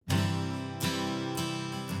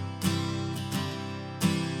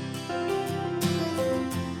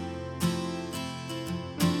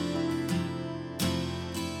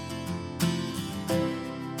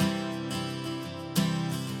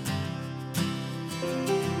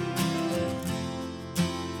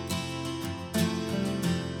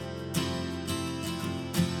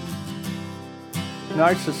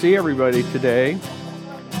nice to see everybody today,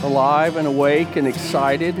 alive and awake and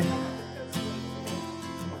excited.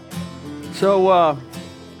 So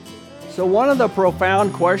one of the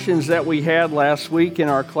profound questions that we had last week in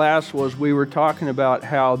our class was we were talking about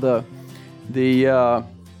how that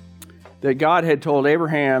God had told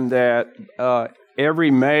Abraham that every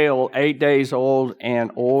male 8 days old and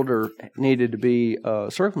older needed to be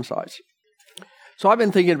circumcised. So I've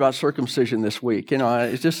been thinking about circumcision this week.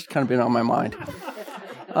 It's just kind of been on my mind.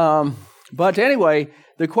 But anyway,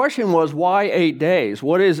 the question was, why 8 days?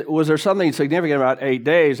 Was there something significant about 8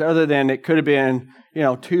 days other than it could have been,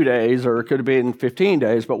 2 days or it could have been 15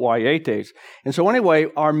 days, but why 8 days? And so anyway,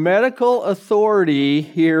 our medical authority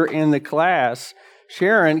here in the class,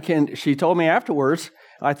 Sharon, she told me afterwards,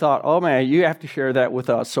 I thought, oh man, you have to share that with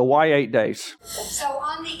us. So why 8 days? So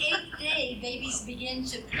on the 8th day, babies begin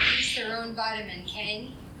to produce their own vitamin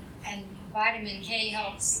K, and vitamin K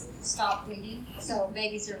helps stop bleeding. So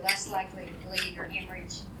babies are less likely to bleed or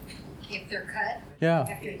hemorrhage if they're cut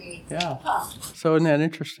after the 8th day. Yeah. So isn't that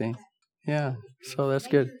interesting? Yeah. So that's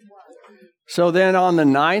good. So then on the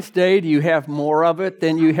 9th day, do you have more of it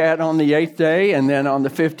than you had on the 8th day? And then on the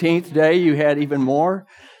 15th day, you had even more?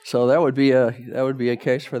 So that would be a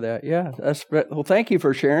case for that. Yeah. Well, thank you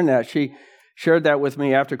for sharing that. She shared that with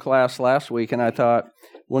me after class last week, and I thought,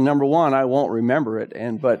 well, number one, I won't remember it,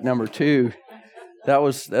 but number two,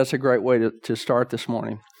 that's a great way to start this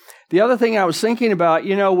morning. The other thing I was thinking about,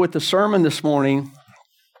 with the sermon this morning,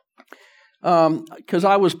 because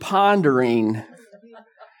I was pondering,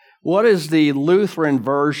 what is the Lutheran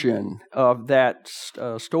version of that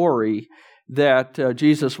story that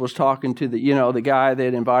Jesus was talking to the guy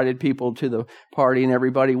that invited people to the party and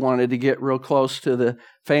everybody wanted to get real close to the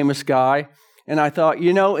famous guy. And I thought,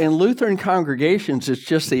 in Lutheran congregations, it's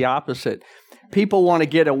just the opposite. People want to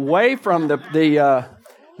get away from the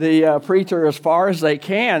preacher as far as they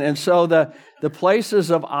can. And so the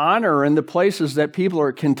places of honor and the places that people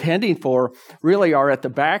are contending for really are at the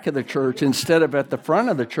back of the church instead of at the front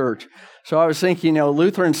of the church. So I was thinking,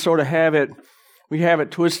 Lutherans sort of we have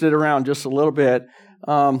it twisted around just a little bit.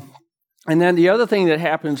 And then the other thing that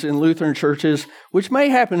happens in Lutheran churches, which may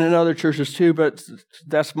happen in other churches too, but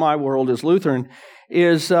that's my world as Lutheran,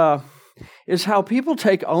 is how people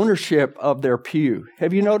take ownership of their pew.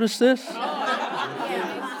 Have you noticed this?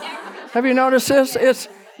 Have you noticed this?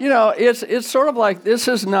 It's sort of like, this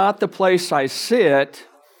is not the place I sit.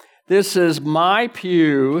 This is my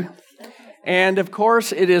pew. And of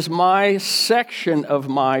course, it is my section of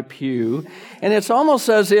my pew. And it's almost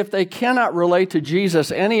as if they cannot relate to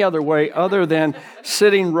Jesus any other way other than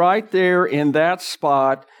sitting right there in that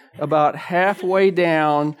spot, about halfway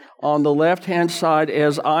down on the left-hand side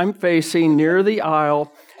as I'm facing near the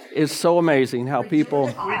aisle. It's so amazing how people...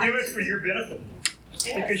 We do it for your benefit.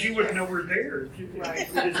 Because you wouldn't know we're there.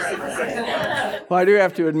 Well, I do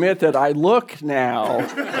have to admit that I look now.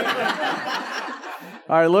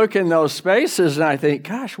 I look in those spaces and I think,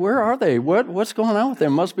 gosh, where are they? What's going on with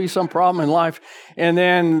them? Must be some problem in life. And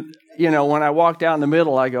then, when I walk down the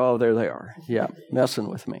middle, I go, oh, there they are. Yeah, messing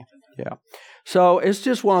with me. Yeah. So it's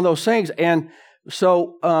just one of those things. And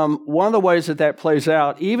so one of the ways that plays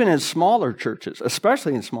out, even in smaller churches,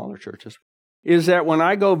 especially in smaller churches, is that when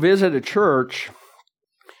I go visit a church,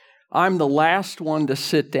 I'm the last one to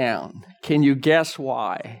sit down. Can you guess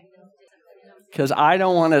why? Because I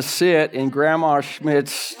don't want to sit in Grandma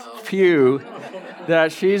Schmidt's pew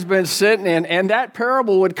that she's been sitting in. And that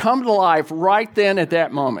parable would come to life right then at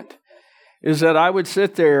that moment. Is that I would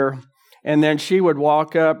sit there and then she would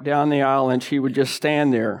walk up down the aisle and she would just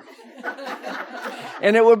stand there.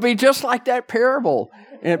 And it would be just like that parable.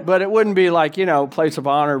 But it wouldn't be like, place of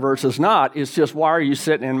honor versus not. It's just, why are you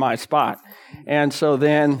sitting in my spot? And so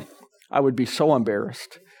then I would be so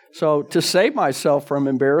embarrassed. So to save myself from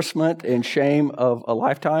embarrassment and shame of a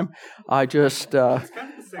lifetime, I just wait. It's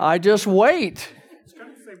kind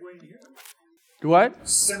of the same way in here. What?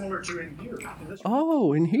 Similar to in here.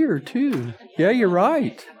 Oh, in here too. Yeah, you're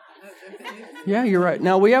right. Yeah, you're right.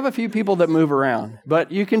 Now, we have a few people that move around,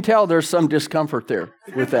 but you can tell there's some discomfort there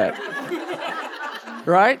with that.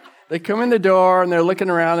 Right? They come in the door and they're looking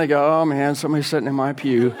around and they go, oh man, somebody's sitting in my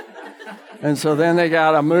pew. And so then they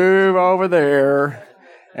got to move over there.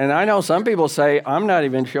 And I know some people say, I'm not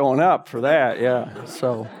even showing up for that. Yeah.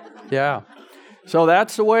 So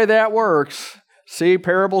that's the way that works. See,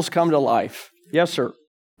 parables come to life. Yes, sir.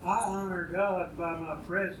 I honor God by my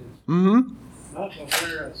presence, Mm-hmm. not by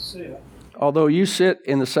where I sit. Although you sit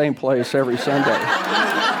in the same place every Sunday.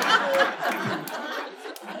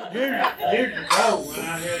 Years ago, when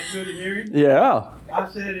I had good hearing, Yeah, I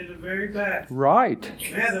sat in the very back. right.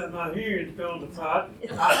 Now that my hearing's gone to pot,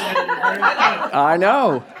 I sat in the very front. I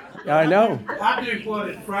know. I do what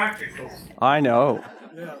is practical. I know.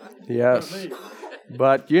 Yeah. Yes. For me.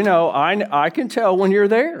 But, I can tell when you're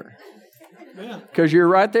there. Yeah. Because you're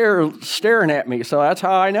right there staring at me. So that's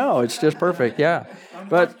how I know. It's just perfect. Yeah.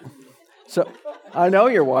 But, so I know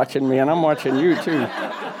you're watching me, and I'm watching you too.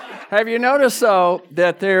 Have you noticed, though,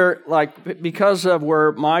 that they're like, because of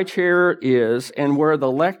where my chair is and where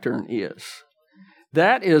the lectern is,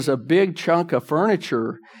 that is a big chunk of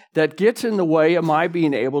furniture that gets in the way of my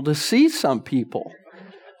being able to see some people.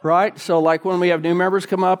 Right? So like when we have new members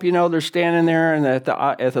come up, they're standing there and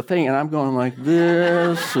at the thing, and I'm going like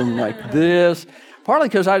this and like this. Partly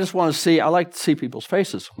because I just want to see, I like to see people's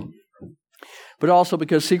faces. But also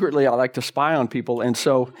because secretly I like to spy on people. And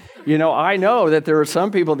so, I know that there are some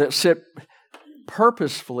people that sit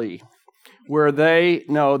purposefully where they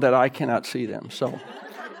know that I cannot see them. So,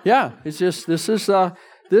 yeah, it's just, I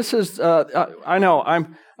know,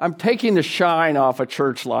 I'm taking the shine off of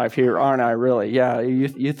church life here, aren't I, really? Yeah,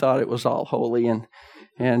 you thought it was all holy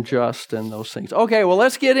and just and those things. Okay, well,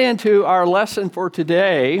 let's get into our lesson for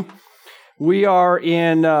today. We are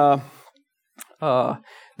in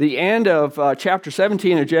the end of chapter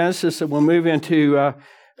 17 of Genesis, and we'll move into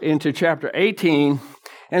chapter 18.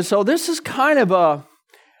 And so this is kind of a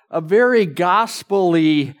very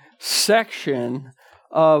gospel-y section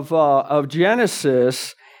of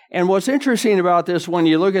Genesis. And what's interesting about this, when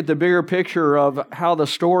you look at the bigger picture of how the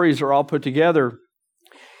stories are all put together,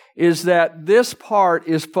 is that this part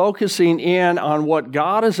is focusing in on what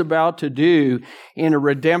God is about to do in a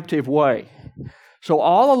redemptive way. So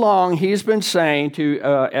all along, he's been saying to,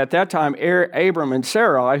 at that time, Abram and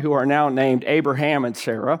Sarai, who are now named Abraham and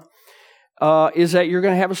Sarah, is that you're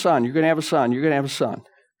going to have a son, you're going to have a son, you're going to have a son.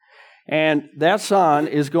 And that son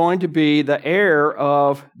is going to be the heir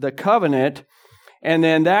of the covenant. And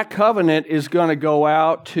then that covenant is going to go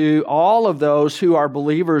out to all of those who are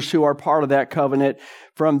believers who are part of that covenant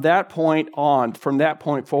from that point on, from that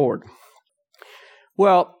point forward.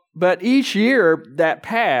 Well, but each year that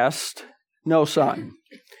passed, no son.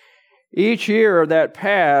 Each year that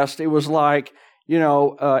passed, it was like, in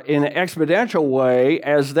an exponential way,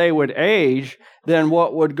 as they would age, then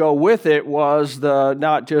what would go with it was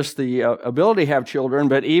not just the ability to have children,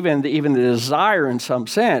 but even the desire in some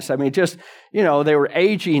sense. I mean, just, they were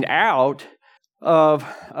aging out of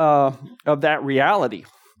that reality.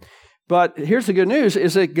 But here's the good news,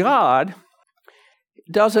 is that God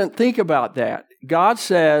doesn't think about that. God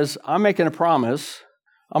says, I'm making a promise.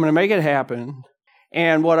 I'm going to make it happen.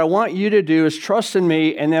 And what I want you to do is trust in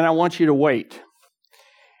me, and then I want you to wait.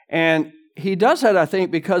 And he does that, I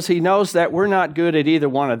think, because he knows that we're not good at either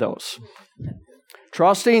one of those.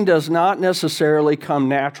 Trusting does not necessarily come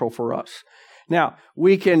natural for us. Now,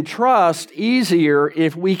 we can trust easier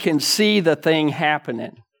if we can see the thing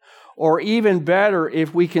happening. Or even better,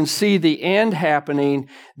 if we can see the end happening,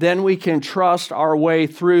 then we can trust our way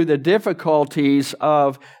through the difficulties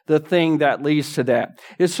of the thing that leads to that.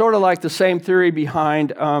 It's sort of like the same theory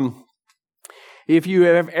behind, if you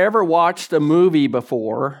have ever watched a movie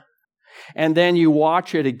before, and then you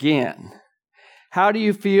watch it again, how do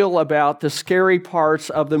you feel about the scary parts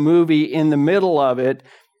of the movie in the middle of it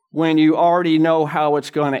when you already know how it's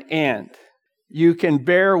going to end? You can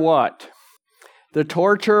bear what? The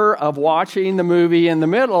torture of watching the movie in the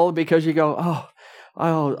middle because you go,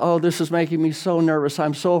 oh, this is making me so nervous.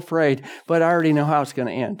 I'm so afraid, but I already know how it's going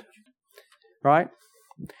to end. Right?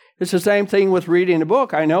 It's the same thing with reading a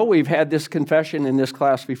book. I know we've had this confession in this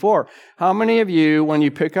class before. How many of you, when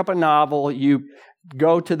you pick up a novel, you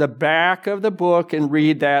go to the back of the book and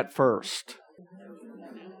read that first?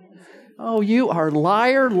 Oh, you are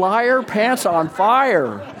liar, pants on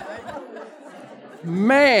fire.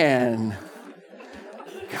 Man,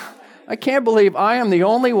 I can't believe I am the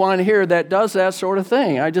only one here that does that sort of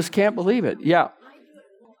thing. I just can't believe it. Yeah.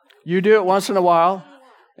 You do it once in a while,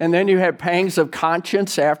 and then you have pangs of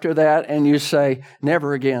conscience after that, and you say,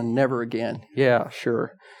 never again, never again. Yeah,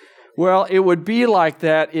 sure. Well, it would be like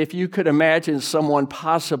that if you could imagine someone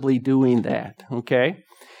possibly doing that, okay?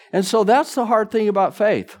 And so that's the hard thing about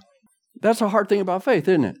faith. That's the hard thing about faith,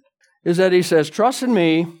 isn't it? Is that he says, trust in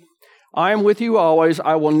me. I am with you always.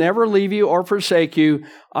 I will never leave you or forsake you.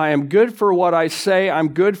 I am good for what I say I'm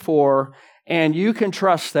good for, and you can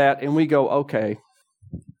trust that. And we go, okay.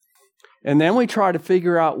 And then we try to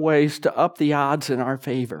figure out ways to up the odds in our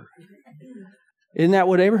favor. Isn't that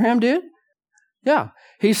what Abraham did? Yeah.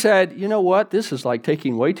 He said, you know what? This is like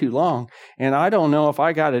taking way too long, and I don't know if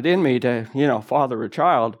I got it in me to, father a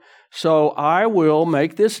child. So I will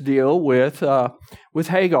make this deal with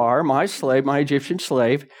Hagar, my slave, my Egyptian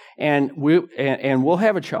slave, and we'll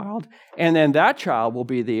have a child, and then that child will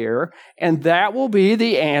be the heir, and that will be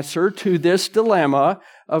the answer to this dilemma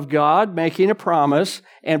of God making a promise,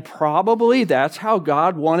 and probably that's how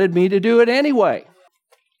God wanted me to do it anyway.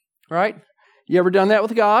 Right? You ever done that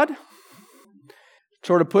with God?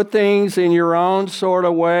 Sort of put things in your own sort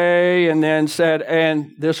of way and then said,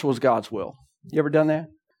 and this was God's will. You ever done that?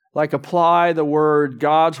 Like apply the word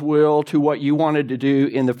God's will to what you wanted to do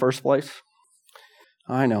in the first place?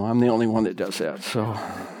 I know, I'm the only one that does that. So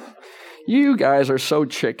you guys are so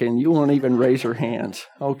chicken, you won't even raise your hands.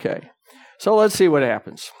 Okay, so let's see what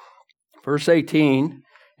happens. Verse 18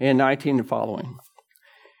 and 19 and following.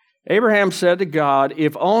 Abraham said to God,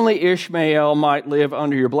 if only Ishmael might live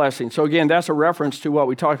under your blessing. So again, that's a reference to what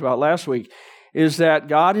we talked about last week, is that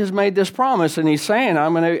God has made this promise, and he's saying,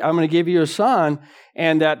 I'm going to give you a son,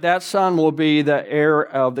 and that son will be the heir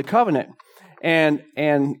of the covenant. And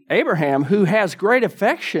Abraham, who has great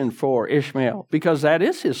affection for Ishmael, because that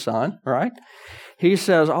is his son, right? He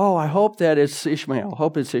says, oh, I hope that it's Ishmael.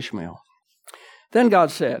 Hope it's Ishmael. Then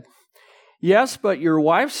God said, yes, but your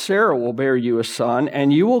wife Sarah will bear you a son,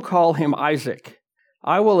 and you will call him Isaac.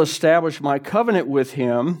 I will establish my covenant with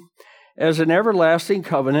him as an everlasting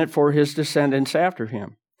covenant for his descendants after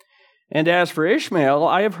him. And as for Ishmael,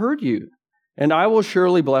 I have heard you, and I will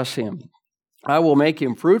surely bless him. I will make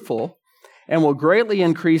him fruitful, and will greatly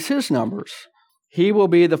increase his numbers. He will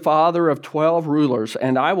be the father of 12 rulers,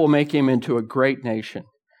 and I will make him into a great nation.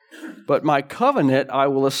 But my covenant I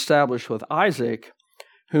will establish with Isaac,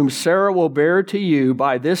 whom Sarah will bear to you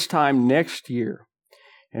by this time next year.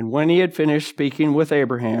 And when he had finished speaking with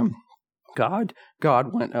Abraham, God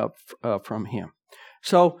went up from him.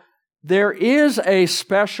 So there is a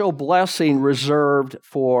special blessing reserved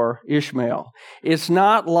for Ishmael. It's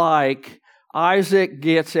not like Isaac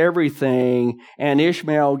gets everything and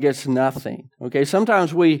Ishmael gets nothing. Okay,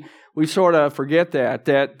 sometimes we sort of forget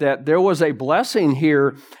that there was a blessing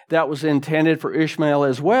here that was intended for Ishmael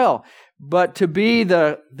as well. But to be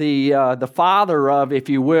the father of, if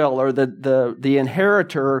you will, or the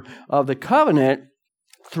inheritor of the covenant,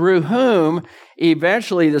 through whom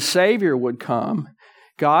eventually the Savior would come,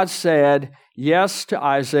 God said yes to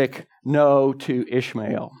Isaac, no to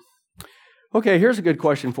Ishmael. Okay, here's a good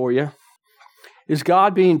question for you. Is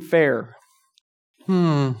God being fair?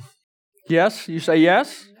 Yes? You say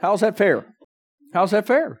yes? How's that fair? How's that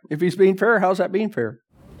fair? If he's being fair, how's that being fair?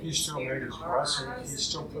 He still made his blessing. He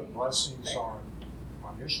still put blessings on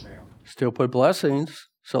Ishmael. Still put blessings,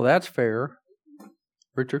 so that's fair.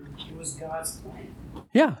 Richard? It was God's plan.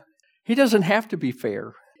 Yeah. He doesn't have to be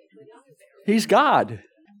fair. He's God,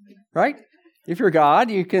 right? If you're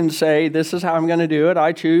God, you can say, this is how I'm going to do it.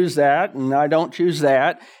 I choose that, and I don't choose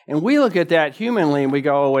that. And we look at that humanly, and we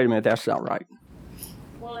go, oh, wait a minute, that's not right.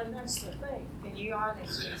 Well, and that's the thing. Can you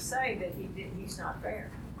honestly say that he's not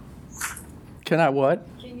fair? Can I what?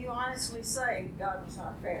 Can you honestly say God was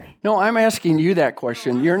not fair? No, I'm asking you that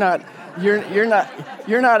question. You're not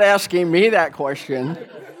asking me that question.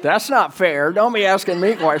 That's not fair. Don't be asking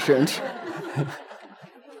me questions.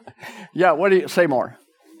 Yeah, what do you say more?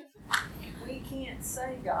 We can't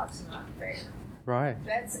say God's not fair. Right.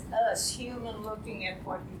 That's us, human, looking at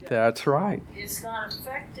what he does. That's right. It's not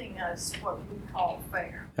affecting us what we call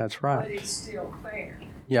fair. That's right. But it's still fair.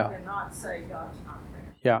 Yeah. We cannot say God's not fair.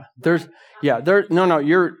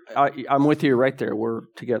 I'm with you right there. We're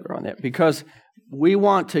together on that. Because we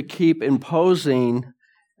want to keep imposing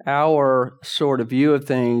our sort of view of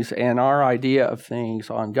things and our idea of things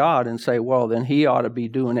on God and say, well, then he ought to be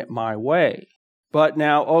doing it my way. But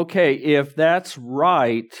now, okay, if that's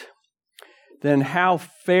right, then how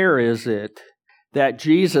fair is it that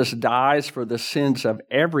Jesus dies for the sins of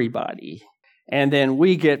everybody, and then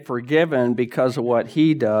we get forgiven because of what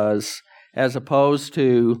he does, as opposed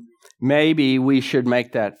to maybe we should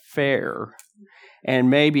make that fair, and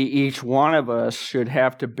maybe each one of us should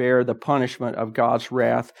have to bear the punishment of God's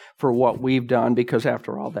wrath for what we've done, because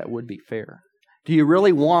after all, that would be fair. Do you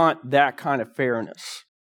really want that kind of fairness?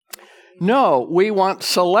 No, we want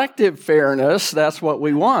selective fairness. That's what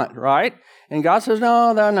we want, right? And God says, no,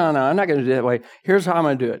 I'm not going to do it that way. Here's how I'm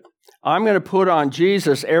going to do it. I'm going to put on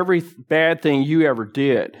Jesus every bad thing you ever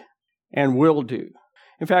did and will do.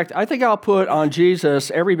 In fact, I think I'll put on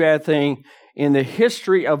Jesus every bad thing in the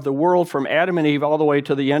history of the world from Adam and Eve all the way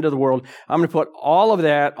to the end of the world. I'm going to put all of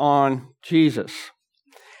that on Jesus.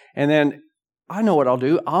 And then I know what I'll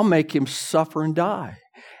do. I'll make him suffer and die.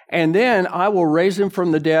 And then I will raise him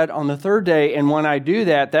from the dead on the third day. And when I do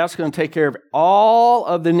that, that's going to take care of all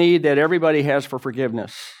of the need that everybody has for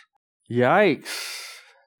forgiveness. Yikes.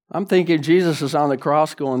 I'm thinking Jesus is on the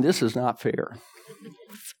cross going, this is not fair.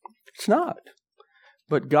 It's not.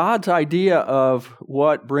 But God's idea of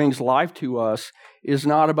what brings life to us is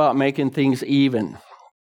not about making things even,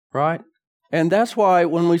 right? And that's why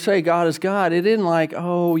when we say God is God, it isn't like,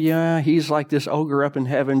 oh yeah, he's like this ogre up in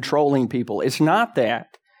heaven trolling people. It's not that.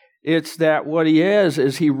 It's that what he is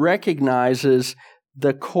he recognizes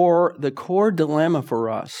the core dilemma for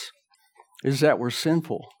us is that we're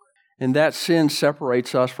sinful. And that sin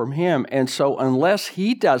separates us from him. And so unless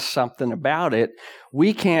he does something about it,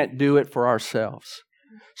 we can't do it for ourselves.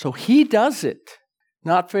 So he does it.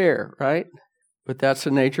 Not fair, right? But that's the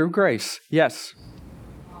nature of grace. Yes?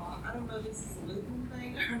 I don't know if this is a Lutheran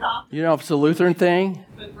thing or not. You know if it's a Lutheran thing?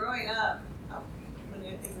 But growing up, when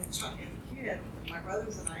I was a kid, my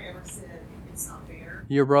brothers and I ever said, it's not fair.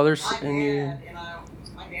 Your brothers My and you?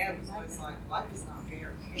 my dad was always like, life is not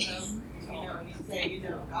fair. And he'd say,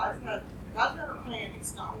 God's got a plan.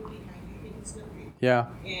 It's not really how you think it's going to be. Yeah.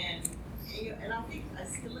 And I think I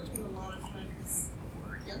see looking a lot of times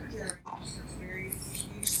younger generations experience a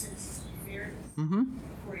huge sense of fairness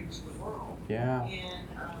according to the world. Yeah. And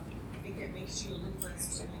I think it makes you a little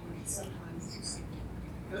less willing sometimes to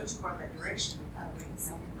go toward that direction without being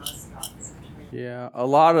something else about this. Yeah, a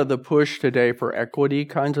lot of the push today for equity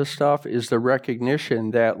kinds of stuff is the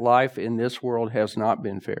recognition that life in this world has not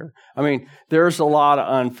been fair. I mean, there's a lot of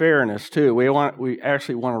unfairness too. We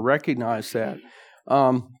actually want to recognize that.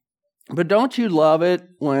 But don't you love it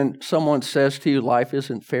when someone says to you, life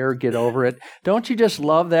isn't fair, get over it? Don't you just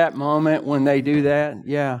love that moment when they do that?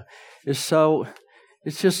 Yeah, it's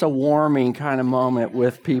just a warming kind of moment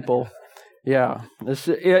with people. Yeah, it's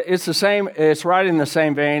the same. It's right in the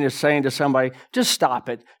same vein as saying to somebody, just stop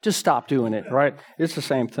it. Just stop doing it, right? It's the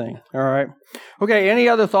same thing, all right? Okay, any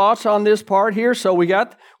other thoughts on this part here? So we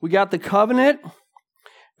got the covenant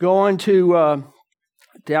going to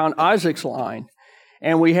down Isaac's line,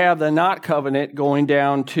 and we have the not covenant going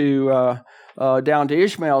down to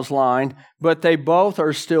Ishmael's line, but they both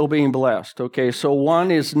are still being blessed. Okay, so one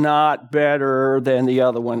is not better than the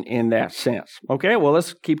other one in that sense. Okay, well,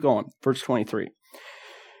 let's keep going. Verse 23.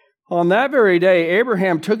 On that very day,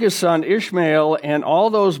 Abraham took his son Ishmael and all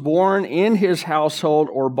those born in his household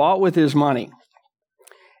or bought with his money,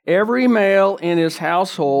 every male in his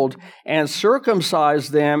household, and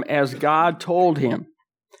circumcised them as God told him.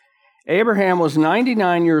 Abraham was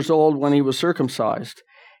 99 years old when he was circumcised,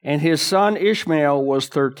 and his son Ishmael was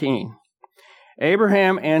 13.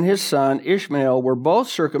 Abraham and his son Ishmael were both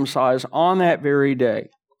circumcised on that very day.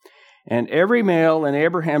 And every male in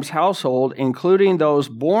Abraham's household, including those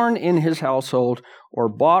born in his household or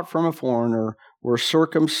bought from a foreigner, were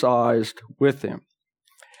circumcised with him.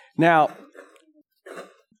 Now,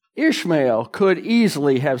 Ishmael could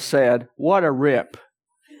easily have said, what a rip.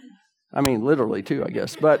 I mean, literally too, I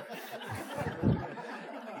guess. But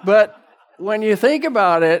when you think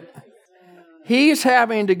about it, he's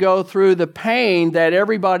having to go through the pain that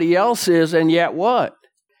everybody else is, and yet what?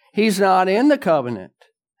 He's not in the covenant.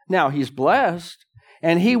 Now, he's blessed,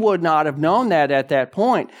 and he would not have known that at that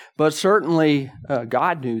point, but certainly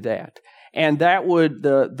God knew that. And that would,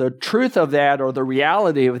 the truth of that, or the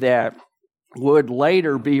reality of that, would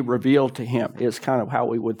later be revealed to him, is kind of how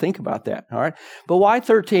we would think about that, all right? But why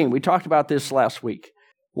 13? We talked about this last week.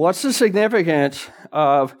 What's the significance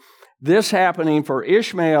of this happening for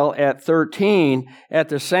Ishmael at 13 at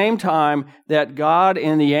the same time that God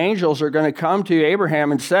and the angels are going to come to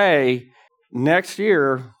Abraham and say, next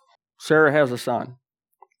year, Sarah has a son?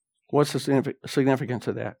 What's the significance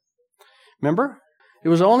of that? Remember? It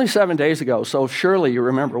was only 7 days ago, so surely you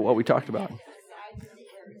remember what we talked about.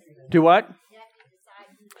 Do what?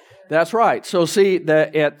 That's right. So see,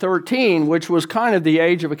 that at 13, which was kind of the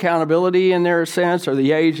age of accountability in their sense, or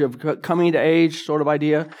the age of coming to age sort of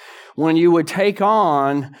idea, when you would take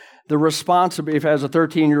on the responsibility, if as a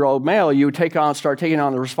 13-year-old male, you would start taking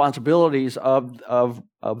on the responsibilities of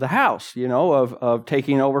the house, of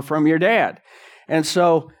taking over from your dad. And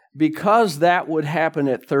so because that would happen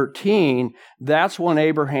at 13, that's when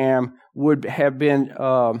Abraham would have been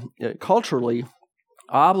culturally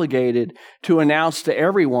obligated to announce to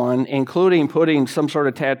everyone, including putting some sort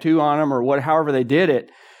of tattoo on him or however they did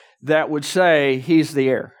it, that would say he's the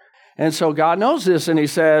heir. And so God knows this, and he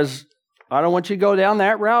says, I don't want you to go down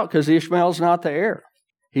that route because Ishmael's not the heir.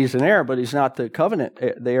 He's an heir, but he's not the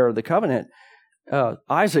heir of the covenant.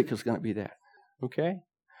 Isaac is going to be that. Okay?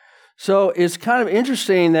 So it's kind of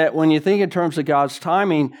interesting that when you think in terms of God's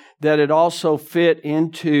timing, that it also fit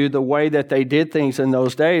into the way that they did things in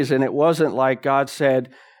those days. And it wasn't like God said,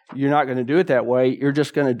 you're not going to do it that way. You're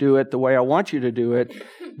just going to do it the way I want you to do it.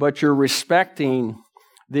 But you're respecting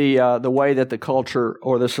the way that the culture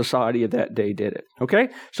or the society of that day did it. Okay?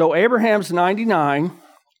 So Abraham's 99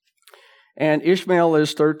 and Ishmael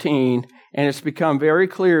is 13, and it's become very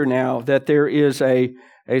clear now that there is a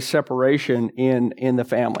separation in the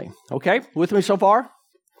family. Okay? With me so far?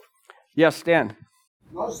 Yes, Dan.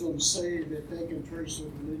 Muslims say that they can trace their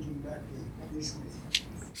religion back to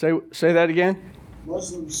Ishmael. Say that again?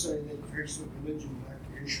 Muslims say they can trace their religion back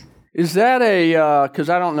to Ishmael. Is that because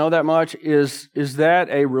I don't know that much, is that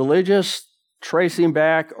a religious tracing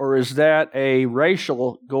back, or is that a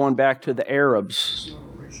racial going back to the Arabs? It's not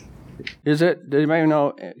a racial. Is it? Did anybody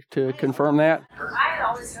know to confirm that? I had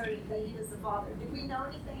always heard that he was the father. Did we know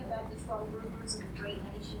anything about the 12 rulers of the great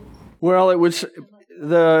nation? Well, it was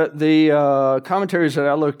the commentaries that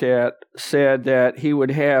I looked at said that he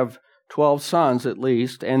would have 12 sons at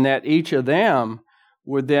least, and that each of them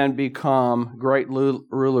would then become great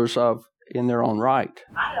rulers in their own right.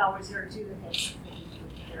 I had always heard too that had something to do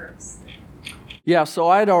with the Arabs. Yeah, so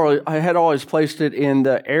I had always placed it in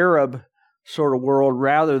the Arab sort of world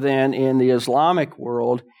rather than in the Islamic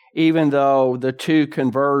world, even though the two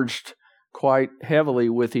converged quite heavily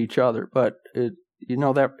with each other. But you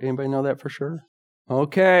know that? Anybody know that for sure?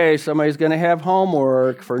 Okay, somebody's going to have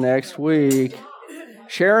homework for next week.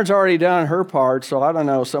 Sharon's already done her part, so I don't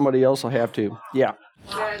know. Somebody else will have to. Yeah.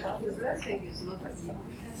 The blessing is not easy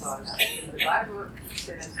because the Bible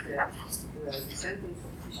says that the descendants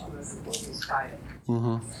of Ishmael is fire.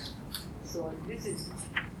 Mm-hmm. So this is,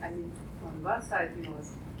 on one side,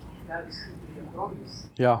 God is keeping the promise.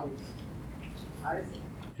 Yeah. Isaac.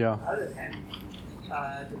 Yeah. On the other hand,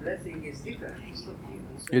 the blessing is different. So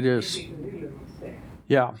It is. you can really understand.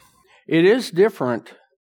 Yeah. It is different.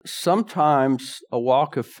 Sometimes a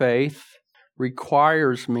walk of faith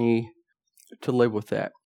requires me to live with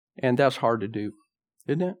that. And that's hard to do,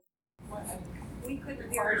 isn't it? We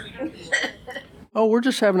couldn't hear Oh, we're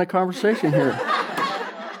just having a conversation here.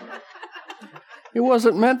 It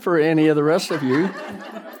wasn't meant for any of the rest of you.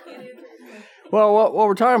 Well, what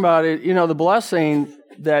we're talking about is, the blessing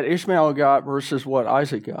that Ishmael got versus what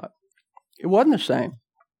Isaac got. It wasn't the same,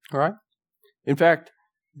 all right? In fact,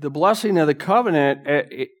 the blessing of the covenant,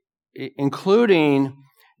 including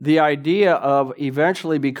the idea of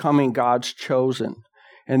eventually becoming God's chosen.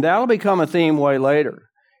 And that'll become a theme way later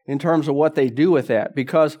in terms of what they do with that,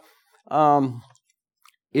 because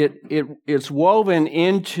it's woven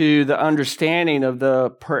into the understanding of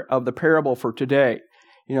the parable for today.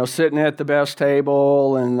 Sitting at the best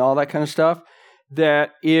table and all that kind of stuff.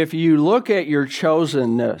 That if you look at your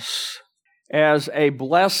chosenness as a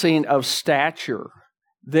blessing of stature,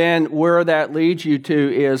 then where that leads you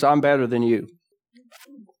to is I'm better than you.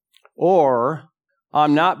 Or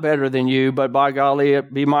I'm not better than you, but by golly,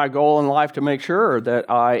 it be my goal in life to make sure that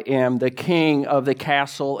I am the king of the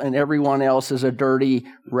castle and everyone else is a dirty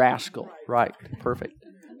rascal. Right, perfect.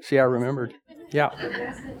 See, I remembered. Yeah. But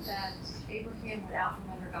wasn't it that Abraham went out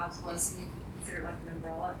from under God's blessing, considered like an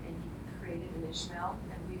umbrella, and he created an Ishmael,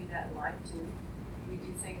 and we do that in life too. We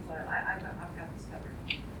do things like, I've got this covered.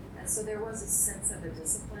 And so there was a sense of a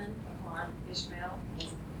discipline upon Ishmael. It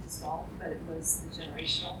wasn't his fault, but it was the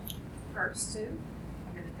generational curse too.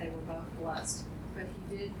 That they were both blessed. But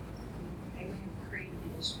Abraham created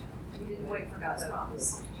the Ishmael. He didn't wait for God's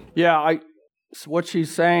promise. Yeah, so what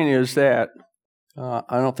she's saying is that,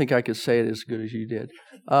 I don't think I could say it as good as you did,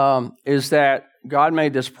 is that God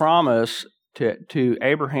made this promise to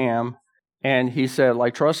Abraham, and he said,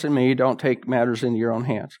 trust in me, don't take matters into your own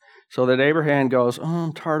hands. So that Abraham goes,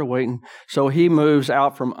 I'm tired of waiting. So he moves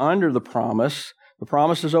out from under the promise. The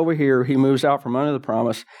promise is over here. He moves out from under the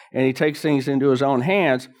promise, and he takes things into his own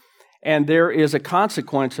hands. And there is a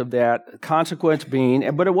consequence of that, consequence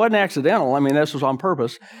being, but it wasn't accidental. This was on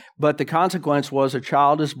purpose. But the consequence was a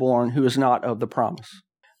child is born who is not of the promise,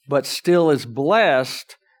 but still is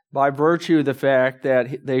blessed by virtue of the fact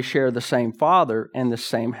that they share the same father and the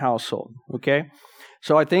same household. Okay?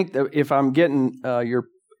 So I think that if I'm getting your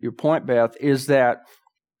point, Beth, is that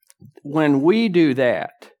when we do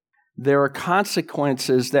that, there are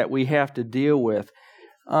consequences that we have to deal with.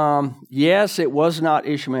 Yes, it was not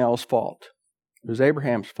Ishmael's fault. It was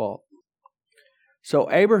Abraham's fault.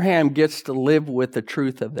 So Abraham gets to live with the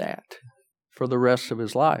truth of that for the rest of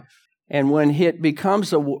his life. And when it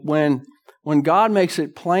becomes when God makes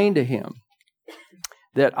it plain to him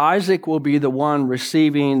that Isaac will be the one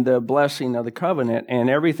receiving the blessing of the covenant and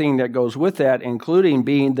everything that goes with that, including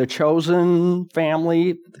being the chosen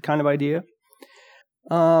family, the kind of idea,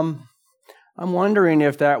 I'm wondering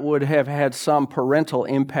if that would have had some parental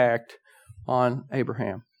impact on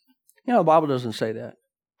Abraham. The Bible doesn't say that.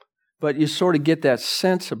 But you sort of get that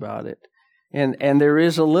sense about it. And there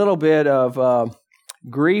is a little bit of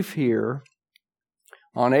grief here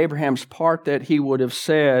on Abraham's part that he would have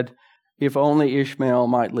said, if only Ishmael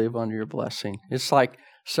might live under your blessing. It's like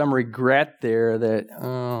some regret there that,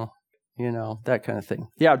 that kind of thing.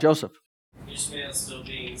 Yeah, Joseph. Ishmael still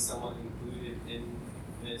being someone included in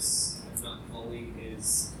this, if not fully,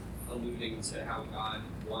 is alluding to how God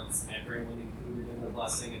wants everyone included in the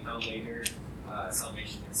blessing and how later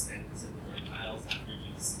salvation extends to the Gentiles after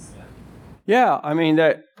Jesus' death. Yeah, I mean,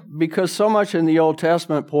 that because so much in the Old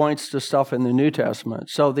Testament points to stuff in the New Testament.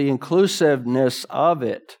 So the inclusiveness of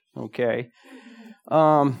it, okay?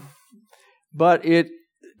 But it,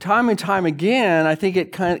 time and time again, I think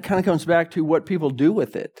it kind of comes back to what people do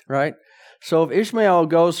with it, right? So if Ishmael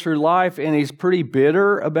goes through life and he's pretty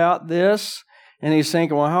bitter about this, and he's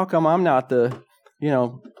thinking, well, how come I'm not the,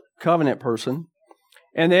 covenant person?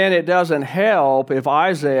 And then it doesn't help if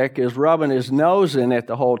Isaac is rubbing his nose in it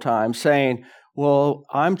the whole time, saying, well,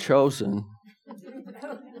 I'm chosen.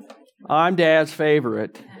 I'm Dad's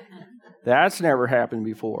favorite. That's never happened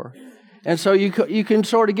before. And so you can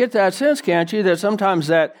sort of get that sense, can't you, that sometimes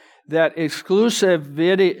that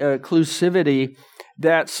exclusivity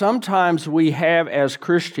that sometimes we have as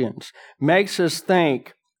Christians makes us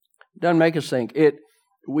think, doesn't make us think,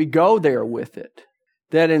 we go there with it.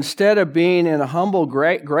 That instead of being in a humble,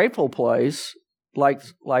 grateful place, like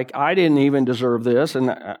I didn't even deserve this,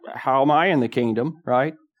 and how am I in the kingdom,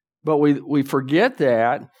 right? But we forget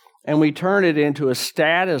that, and we turn it into a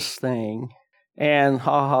status thing, and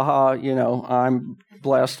I'm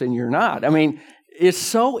blessed and you're not. I mean, it's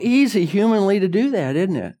so easy humanly to do that,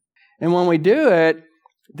 isn't it? And when we do it,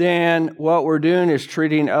 then what we're doing is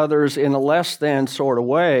treating others in a less than sort of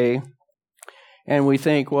way, and we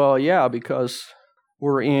think, well, yeah, because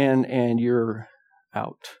we're in and you're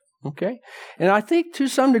out. Okay? And I think to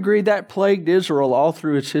some degree that plagued Israel all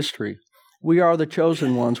through its history. We are the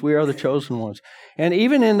chosen ones. We are the chosen ones. And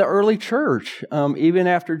even in the early church, even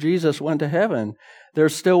after Jesus went to heaven, there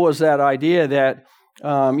still was that idea that,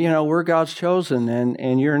 we're God's chosen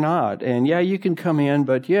and you're not. And yeah, you can come in,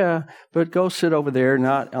 but go sit over there,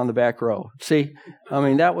 not on the back row. See, I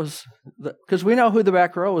mean, that was, because we know who the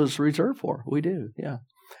back row is reserved for. We do, yeah.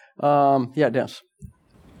 Dennis.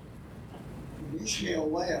 When Ishmael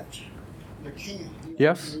left the camp,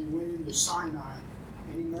 yes, he went into Sinai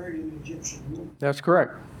and he married an Egyptian woman. That's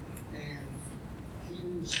correct.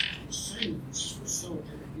 And his descendants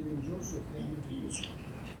facilitated getting Joseph down to Israel.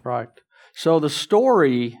 Right. So the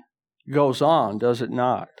story goes on, does it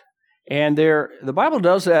not? And the Bible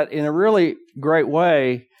does that in a really great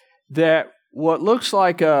way, that what looks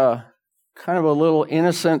like a kind of a little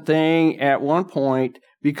innocent thing at one point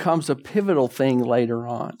becomes a pivotal thing later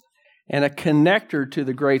on, and a connector to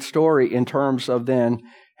the great story in terms of then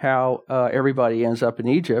how everybody ends up in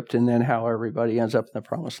Egypt, and then how everybody ends up in the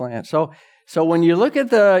Promised Land. So when you look at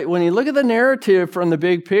the narrative from the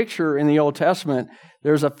big picture in the Old Testament,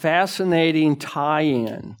 there's a fascinating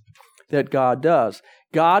tie-in that God does.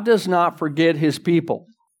 God does not forget His people,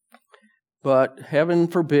 but heaven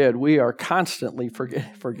forbid we are constantly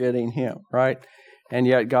forgetting Him, right? And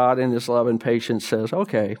yet God in His love and patience says,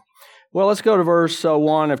 okay, well, let's go to verse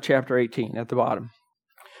 1 of chapter 18 at the bottom.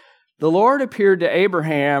 The Lord appeared to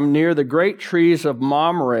Abraham near the great trees of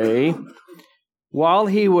Mamre while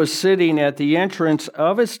he was sitting at the entrance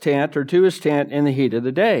of his tent or to his tent in the heat of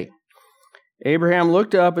the day. Abraham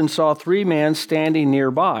looked up and saw 3 men standing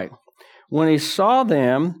nearby. When he saw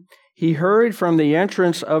them, he hurried from the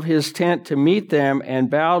entrance of his tent to meet them and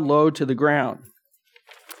bowed low to the ground.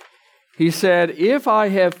 He said, "If I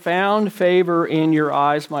have found favor in your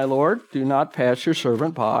eyes, my Lord, do not pass your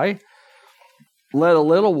servant by. Let a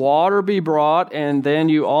little water be brought, and then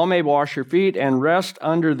you all may wash your feet and rest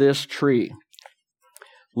under this tree.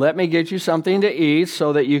 Let me get you something to eat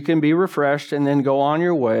so that you can be refreshed and then go on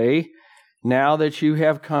your way, now that you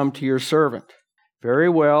have come to your servant." "Very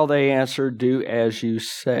well," they answered, "do as you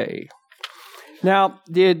say." Now,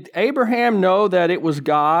 did Abraham know that it was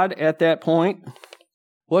God at that point?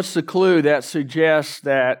 What's the clue that suggests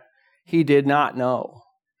that he did not know?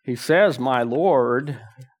 He says, "My Lord,"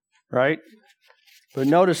 right? But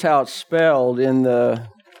notice how it's spelled in the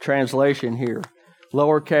translation here.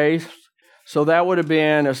 Lowercase. So that would have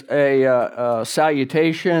been a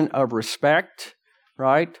salutation of respect,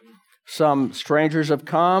 right? Some strangers have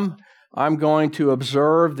come. I'm going to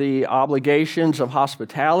observe the obligations of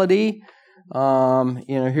hospitality.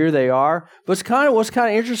 Here they are. But what's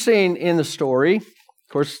kind of interesting in the story, of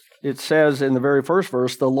course, it says in the very first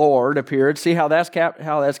verse, the Lord appeared. See how that's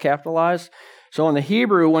capitalized? So in the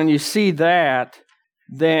Hebrew, when you see that,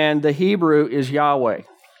 then the Hebrew is Yahweh,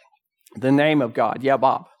 the name of God. Yeah,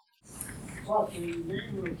 Bob. But the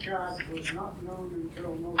name of God was not known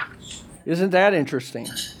until Moses. Isn't that interesting?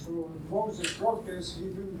 So when Moses wrote this, he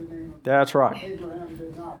knew the name of That's right. Abraham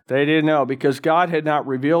did not. They didn't know because God had not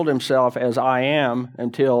revealed himself as I am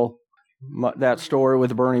until that story with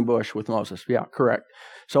the burning bush with Moses. Yeah, correct.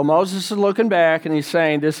 So Moses is looking back and he's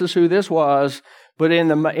saying, this is who this was. But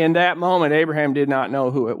in that moment, Abraham did not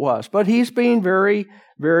know who it was. But he's being very,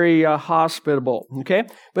 very hospitable. Okay?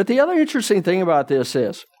 But the other interesting thing about this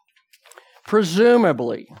is,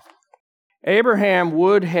 presumably, Abraham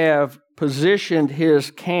would have positioned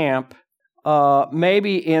his camp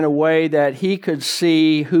maybe in a way that he could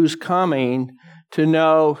see who's coming to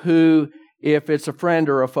know who, if it's a friend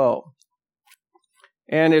or a foe.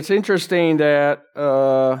 And it's interesting that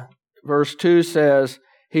verse 2 says,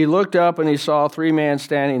 he looked up and he saw 3 men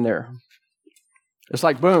standing there. It's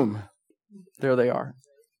like, boom, there they are.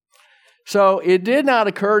 So it did not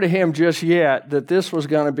occur to him just yet that this was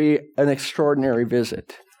going to be an extraordinary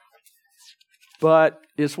visit. But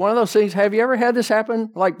it's one of those things, have you ever had this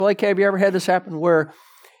happen? Like, Blake, have you ever had this happen where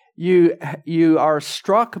you are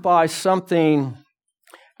struck by something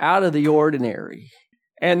out of the ordinary,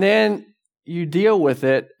 and then you deal with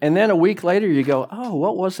it, and then a week later you go, oh,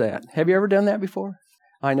 what was that? Have you ever done that before?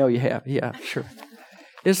 I know you have. Yeah, sure.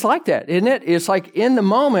 It's like that, isn't it? It's like in the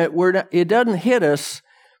moment where it doesn't hit us,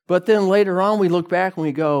 but then later on we look back and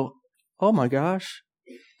we go, oh my gosh,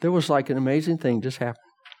 there was like an amazing thing just happened.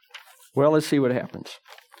 Well, let's see what happens.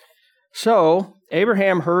 So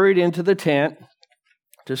Abraham hurried into the tent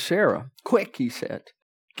to Sarah. Quick, he said.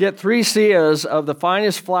 Get 3 seahs of the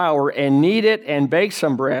finest flour and knead it and bake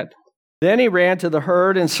some bread. Then he ran to the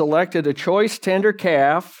herd and selected a choice tender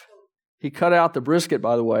calf. He cut out the brisket,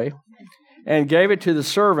 by the way, and gave it to the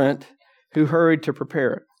servant who hurried to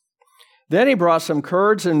prepare it. Then he brought some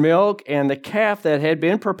curds and milk and the calf that had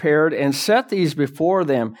been prepared and set these before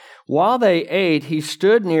them. While they ate, he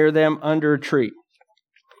stood near them under a tree.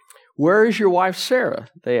 Where is your wife Sarah?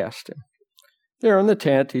 They asked him. There in the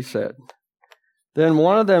tent, he said. Then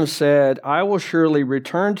one of them said, I will surely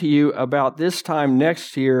return to you about this time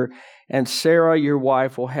next year, and Sarah, your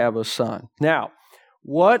wife, will have a son. Now,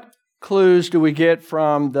 what clues do we get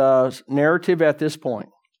from the narrative at this point?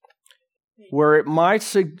 Where it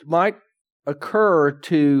might occur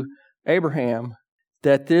to Abraham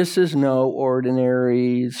that this is no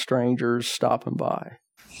ordinary strangers stopping by.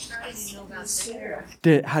 How did you know about Sarah?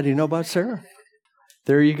 How do you know about Sarah?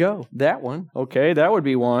 There you go. That one. Okay, that would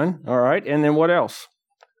be one. All right. And then what else?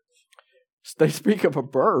 They speak of a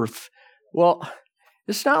birth. Well,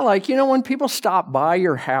 it's not like, when people stop by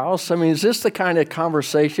your house, I mean, is this the kind of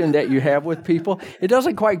conversation that you have with people? It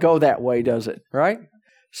doesn't quite go that way, does it? Right?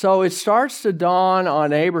 So it starts to dawn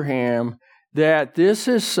on Abraham that this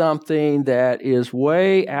is something that is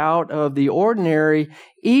way out of the ordinary,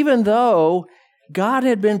 even though God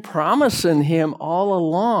had been promising him all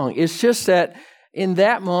along. It's just that in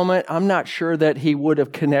that moment, I'm not sure that he would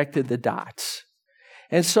have connected the dots.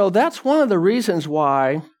 And so that's one of the reasons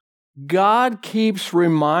why God keeps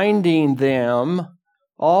reminding them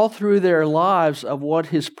all through their lives of what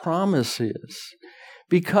his promise is.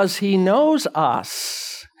 Because he knows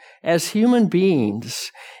us as human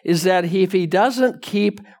beings, is that if he doesn't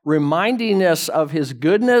keep reminding us of his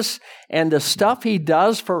goodness and the stuff he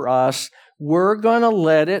does for us, we're going to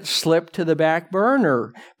let it slip to the back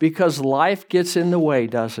burner because life gets in the way,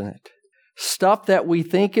 doesn't it? Stuff that we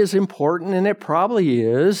think is important, and it probably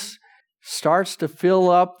is, starts to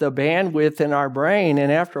fill up the bandwidth in our brain,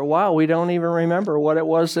 and after a while, we don't even remember what it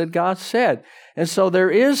was that God said. And so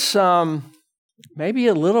there is maybe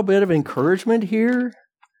a little bit of encouragement here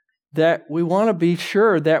that we want to be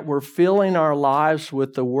sure that we're filling our lives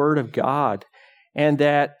with the Word of God, and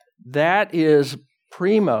that is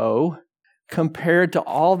primo compared to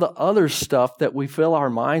all the other stuff that we fill our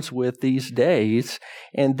minds with these days,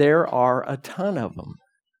 and there are a ton of them,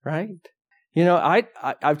 right?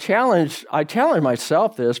 I challenge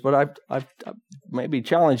myself this, but I've maybe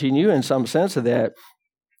challenging you in some sense of that,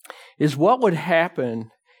 is what would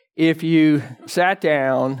happen if you sat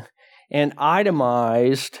down and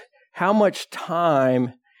itemized how much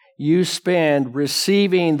time you spend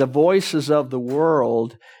receiving the voices of the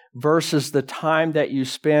world versus the time that you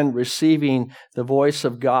spend receiving the voice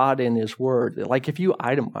of God in His Word. Like if you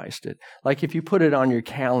itemized it, like if you put it on your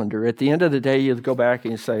calendar, at the end of the day, you'd go back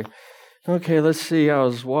and you say, okay, let's see, I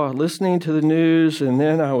was listening to the news, and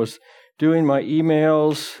then I was doing my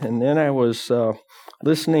emails, and then I was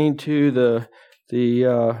listening to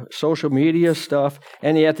the social media stuff,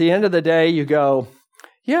 and at the end of the day, you go,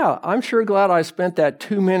 yeah, I'm sure glad I spent that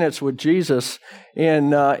 2 minutes with Jesus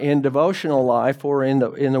in devotional life or in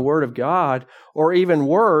the Word of God, or even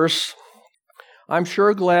worse, I'm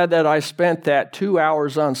sure glad that I spent that 2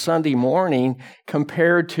 hours on Sunday morning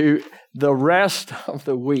compared to the rest of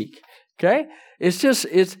the week. Okay?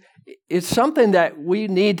 It's something that we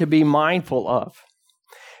need to be mindful of,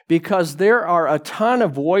 because there are a ton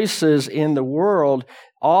of voices in the world,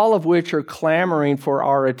 all of which are clamoring for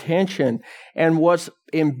our attention. And what's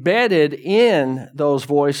embedded in those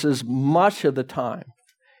voices much of the time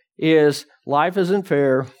is life isn't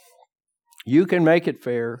fair. You can make it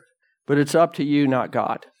fair, but it's up to you, not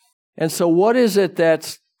God. And so what is it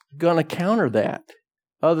that's going to counter that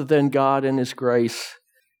other than God and His grace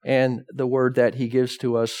and the word that He gives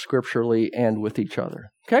to us scripturally and with each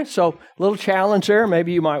other? Okay, so a little challenge there.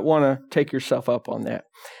 Maybe you might want to take yourself up on that.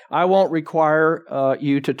 I won't require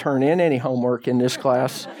you to turn in any homework in this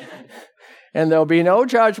class. And there'll be no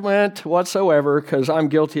judgment whatsoever, because I'm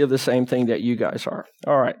guilty of the same thing that you guys are.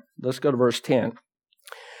 All right, let's go to verse 10.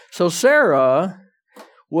 So Sarah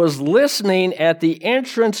was listening at the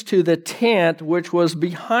entrance to the tent which was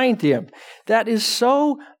behind him. That is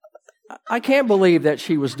so, I can't believe that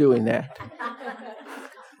she was doing that.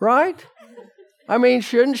 Right? I mean,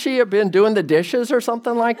 shouldn't she have been doing the dishes or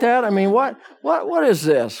something like that? I mean, what is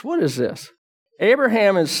this? What is this?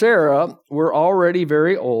 Abraham and Sarah were already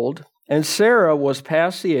very old, and Sarah was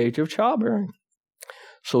past the age of childbearing.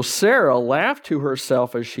 So Sarah laughed to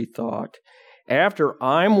herself as she thought, after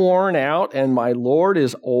I'm worn out and my Lord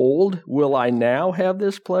is old, will I now have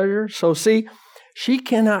this pleasure? So see, she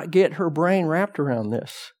cannot get her brain wrapped around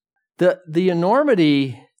this. The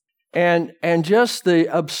enormity and just the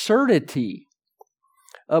absurdity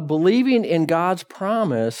of believing in God's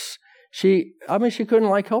promise, she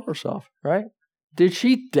couldn't help herself, right? Did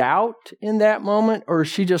she doubt in that moment, or is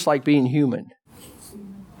she just like being human?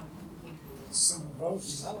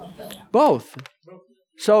 Both.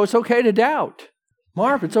 So it's okay to doubt.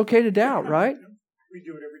 Marv, it's okay to doubt, right? We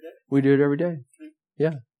do it every day. We do it every day.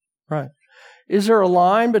 Yeah, right. Is there a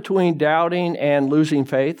line between doubting and losing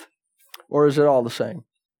faith, or is it all the same?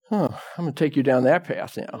 I'm going to take you down that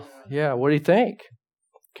path now. Yeah, what do you think?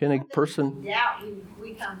 Can a person... Doubt,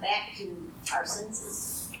 we come back to our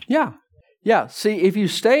senses. Yeah. Yeah, see, if you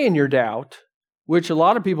stay in your doubt, which a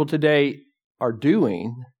lot of people today are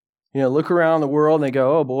doing, look around the world and they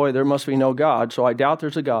go, oh boy, there must be no God, so I doubt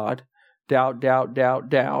there's a God. Doubt, doubt, doubt,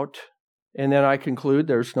 doubt. And then I conclude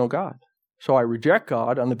there's no God. So I reject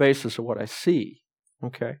God on the basis of what I see.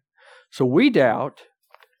 Okay? So we doubt,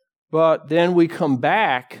 but then we come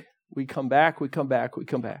back. We come back.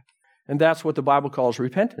 And that's what the Bible calls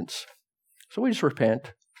repentance. So we just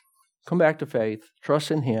repent, come back to faith, trust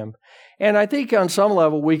in Him. And I think on some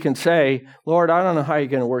level we can say, Lord, I don't know how you're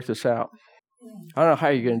going to work this out. I don't know how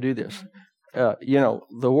you're going to do this.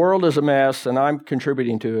 The world is a mess and I'm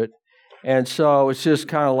contributing to it. And so it's just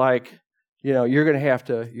kind of like, you're going to have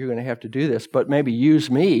to do this, but maybe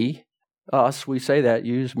use me, us, we say that,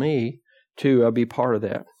 use me to be part of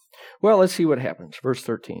that. Well, let's see what happens. Verse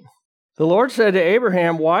 13. The Lord said to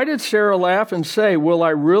Abraham, why did Sarah laugh and say, will I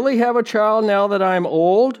really have a child now that I'm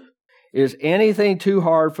old? Is anything too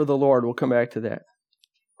hard for the Lord? We'll come back to that.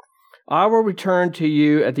 I will return to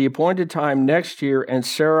you at the appointed time next year, and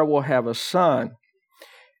Sarah will have a son.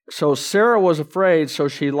 So Sarah was afraid, so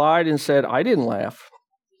she lied and said, I didn't laugh.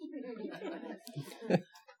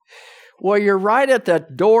 Well, you're right at the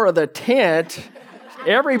door of the tent.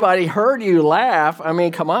 Everybody heard you laugh. I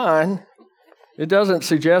mean, come on. It doesn't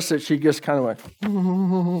suggest that she just kind of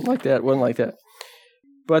went like that. It wasn't like that.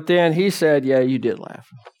 But then he said, yeah, you did laugh.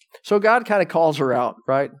 So God kind of calls her out,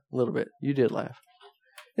 right? A little bit. You did laugh.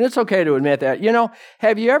 And it's okay to admit that.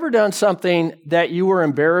 Have you ever done something that you were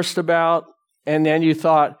embarrassed about and then you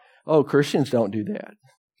thought, oh, Christians don't do that?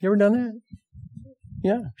 You ever done that?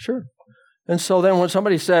 Yeah, sure. And so then when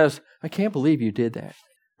somebody says, I can't believe you did that,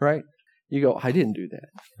 right? You go, I didn't do that,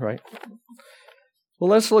 right? Well,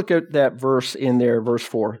 let's look at that verse in there, verse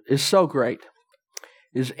 4. It's so great.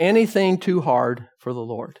 Is anything too hard for the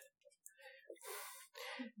Lord?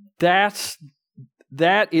 That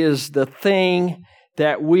is the thing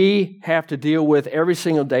that we have to deal with every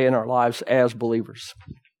single day in our lives as believers.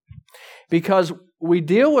 Because we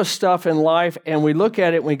deal with stuff in life and we look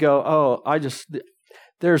at it and we go, oh,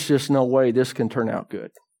 there's just no way this can turn out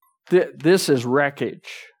good. This is wreckage,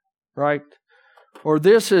 right? Or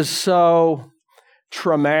this is so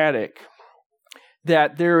traumatic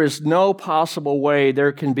that there is no possible way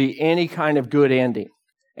there can be any kind of good ending.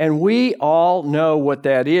 And we all know what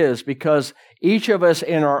that is because each of us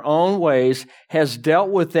in our own ways has dealt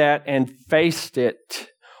with that and faced it,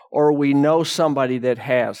 or we know somebody that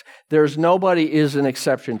has. Nobody is an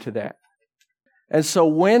exception to that. And so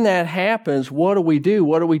when that happens, what do we do?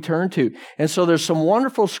 What do we turn to? And so there's some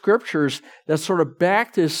wonderful scriptures that sort of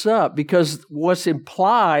back this up, because what's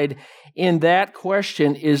implied in that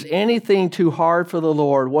question, is anything too hard for the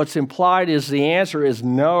Lord? What's implied is the answer is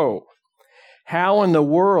no. How in the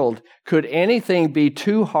world could anything be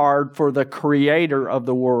too hard for the creator of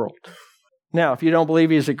the world? Now, if you don't believe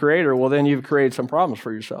he's a creator, well, then you've created some problems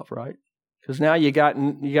for yourself, right? Because now you got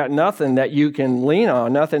nothing that you can lean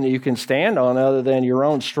on, nothing that you can stand on other than your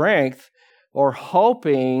own strength, or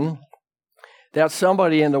hoping that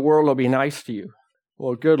somebody in the world will be nice to you.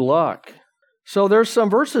 Well, good luck. So there's some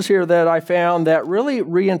verses here that I found that really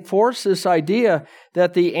reinforce this idea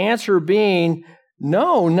that the answer being,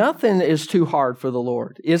 no, nothing is too hard for the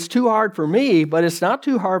Lord. It's too hard for me, but it's not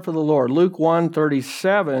too hard for the Lord. Luke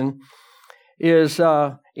 1:37 is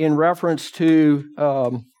in reference to,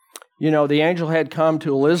 the angel had come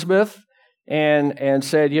to Elizabeth and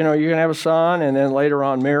said, you're going to have a son, and then later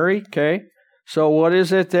on Mary, okay? So what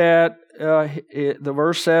is it that the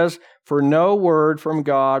verse says? For no word from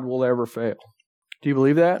God will ever fail. Do you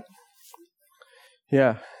believe that?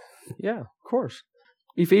 Yeah, of course.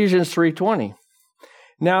 Ephesians 3:20.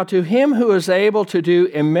 Now to him who is able to do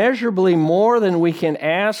immeasurably more than we can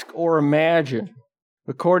ask or imagine,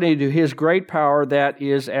 according to his great power that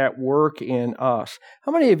is at work in us.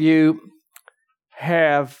 How many of you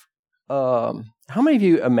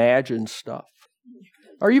imagine stuff?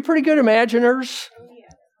 Are you pretty good imaginers?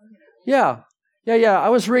 Yeah. I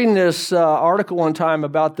was reading this article one time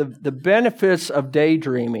about the benefits of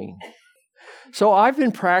daydreaming. So I've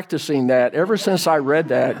been practicing that ever since I read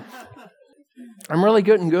that. I'm really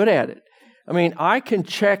good at it. I mean, I can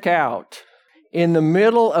check out in the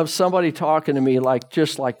middle of somebody talking to me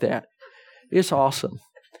just like that. It's awesome.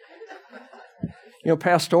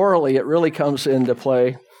 Pastorally, it really comes into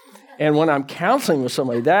play. And when I'm counseling with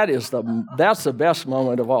somebody, that's the best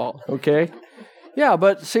moment of all. Okay? Yeah,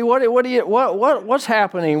 but see what's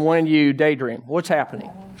happening when you daydream? What's happening?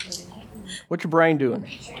 What's your brain doing?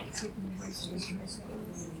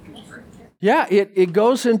 Yeah, it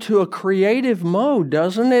goes into a creative mode,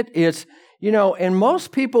 doesn't it? It's and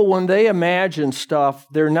most people, when they imagine stuff,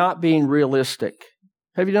 they're not being realistic.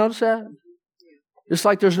 Have you noticed that? It's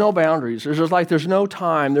like there's no boundaries. There's no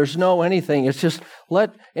time. There's no anything. It's just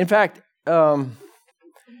in fact,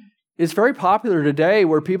 it's very popular today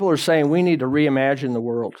where people are saying we need to reimagine the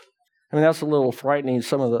world. I mean, that's a little frightening,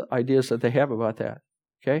 some of the ideas that they have about that.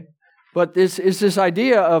 Okay? But it's this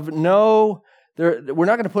idea of no, we're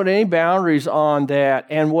not going to put any boundaries on that.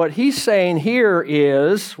 And what he's saying here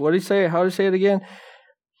is, what did he say? How did he say it again?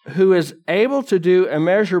 Who is able to do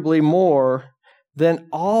immeasurably more than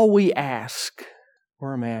all we ask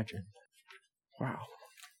or imagine. Wow.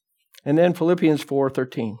 And then Philippians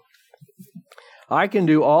 4:13. I can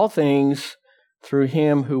do all things through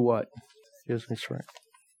him who what? Gives me strength.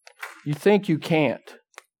 You think you can't.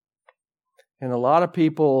 And a lot of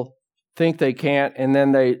people think they can't, and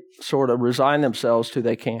then they sort of resign themselves to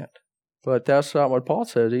they can't. But that's not what Paul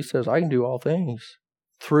says. He says, I can do all things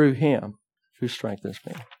through him who strengthens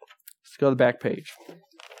me. Let's go to the back page.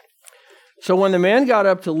 So when the men got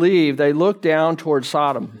up to leave, they looked down toward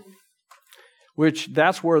Sodom, which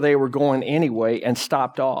that's where they were going anyway, and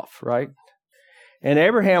stopped off, right? And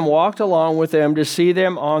Abraham walked along with them to see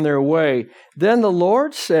them on their way. Then the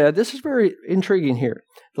Lord said, this is very intriguing here.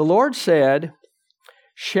 The Lord said,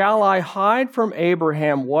 shall I hide from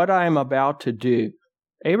Abraham what I am about to do?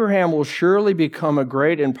 Abraham will surely become a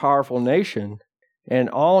great and powerful nation, and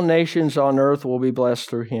all nations on earth will be blessed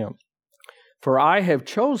through him. For I have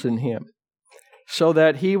chosen him, so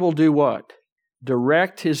that he will do what?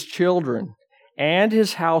 Direct his children and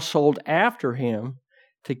his household after him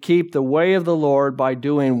to keep the way of the Lord by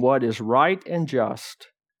doing what is right and just,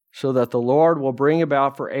 so that the Lord will bring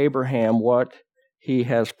about for Abraham what he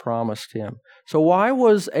has promised him. So why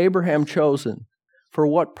was Abraham chosen? For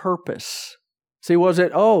what purpose? See, was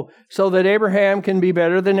it, so that Abraham can be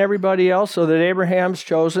better than everybody else, so that Abraham's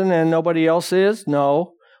chosen and nobody else is?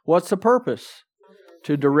 No. What's the purpose?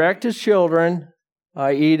 To direct his children,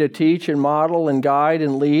 i.e. to teach and model and guide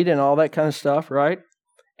and lead and all that kind of stuff, right?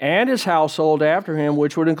 And his household after him,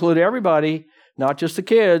 which would include everybody, not just the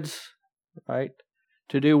kids, right?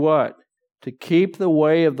 To do what? To keep the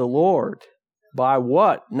way of the Lord. By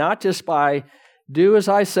what? Not just by do as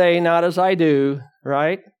I say, not as I do,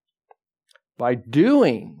 right? By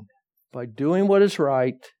doing what is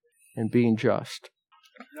right and being just.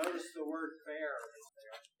 Notice the word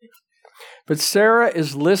fair. But Sarah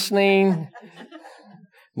is listening.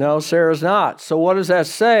 No, Sarah's not. So what does that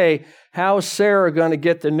say? How is Sarah going to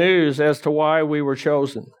get the news as to why we were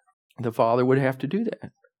chosen? The father would have to do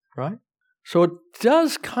that, right? So it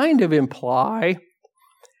does kind of imply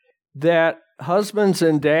that husbands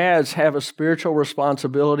and dads have a spiritual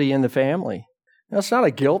responsibility in the family. Now, it's not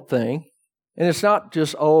a guilt thing, and it's not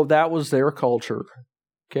just, oh, that was their culture,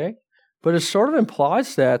 okay? But it sort of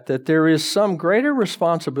implies that there is some greater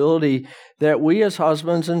responsibility that we as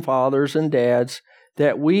husbands and fathers and dads,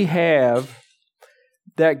 that we have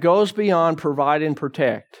that goes beyond provide and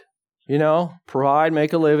protect. You know, provide,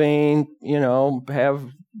 make a living, you know, have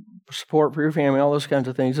support for your family, all those kinds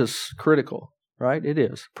of things is critical, right? It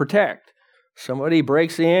is. Protect. Somebody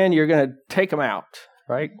breaks in, you're going to take them out,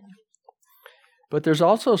 right? But there's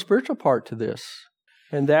also a spiritual part to this,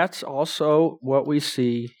 and that's also what we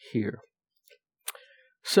see here.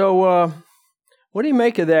 So what do you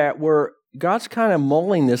make of that, where God's kind of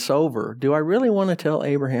mulling this over? Do I really want to tell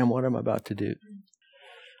Abraham what I'm about to do?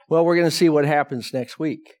 Well, we're going to see what happens next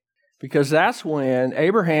week, because that's when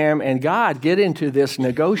Abraham and God get into this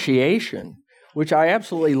negotiation, which I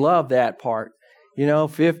absolutely love that part. You know,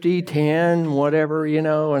 50, 10, whatever, you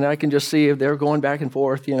know, and I can just see if they're going back and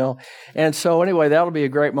forth, you know. And so anyway, that'll be a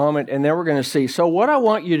great moment, and then we're going to see. So what I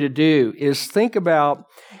want you to do is think about,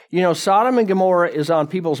 you know, Sodom and Gomorrah is on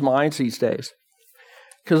people's minds these days,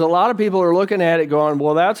 because a lot of people are looking at it going,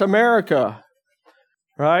 well, that's America,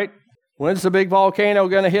 right? When's the big volcano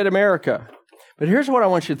going to hit America? But here's what I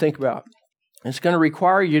want you to think about. It's going to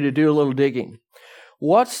require you to do a little digging.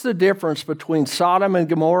 What's the difference between Sodom and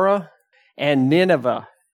Gomorrah and Nineveh?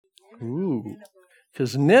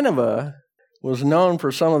 Because Nineveh was known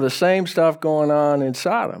for some of the same stuff going on in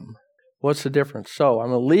Sodom. What's the difference? So I'm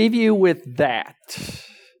going to leave you with that,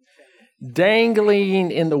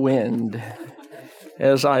 dangling in the wind,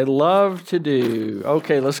 as I love to do.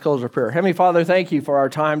 Okay, let's close our prayer. Heavenly Father, thank you for our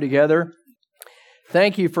time together.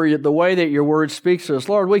 Thank you for the way that your word speaks to us.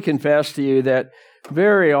 Lord, we confess to you that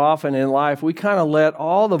very often in life, we kind of let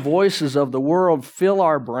all the voices of the world fill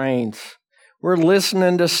our brains. We're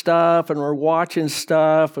listening to stuff, and we're watching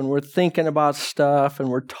stuff, and we're thinking about stuff, and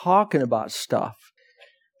we're talking about stuff.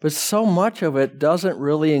 But so much of it doesn't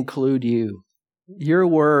really include you. Your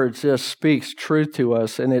word just speaks truth to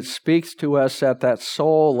us, and it speaks to us at that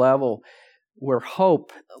soul level where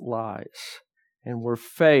hope lies, and where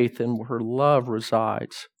faith and where love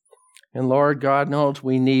resides. And Lord, God knows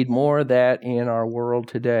we need more of that in our world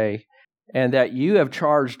today, and that you have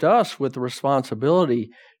charged us with the responsibility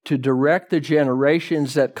to direct the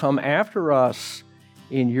generations that come after us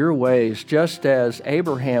in your ways, just as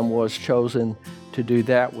Abraham was chosen to do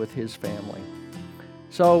that with his family.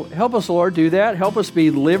 So help us, Lord, do that. Help us be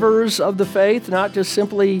livers of the faith, not just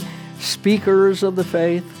simply speakers of the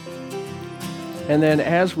faith. And then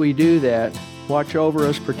as we do that, watch over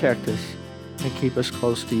us, protect us, and keep us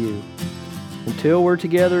close to you. Until we're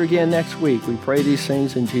together again next week, we pray these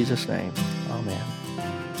things in Jesus' name.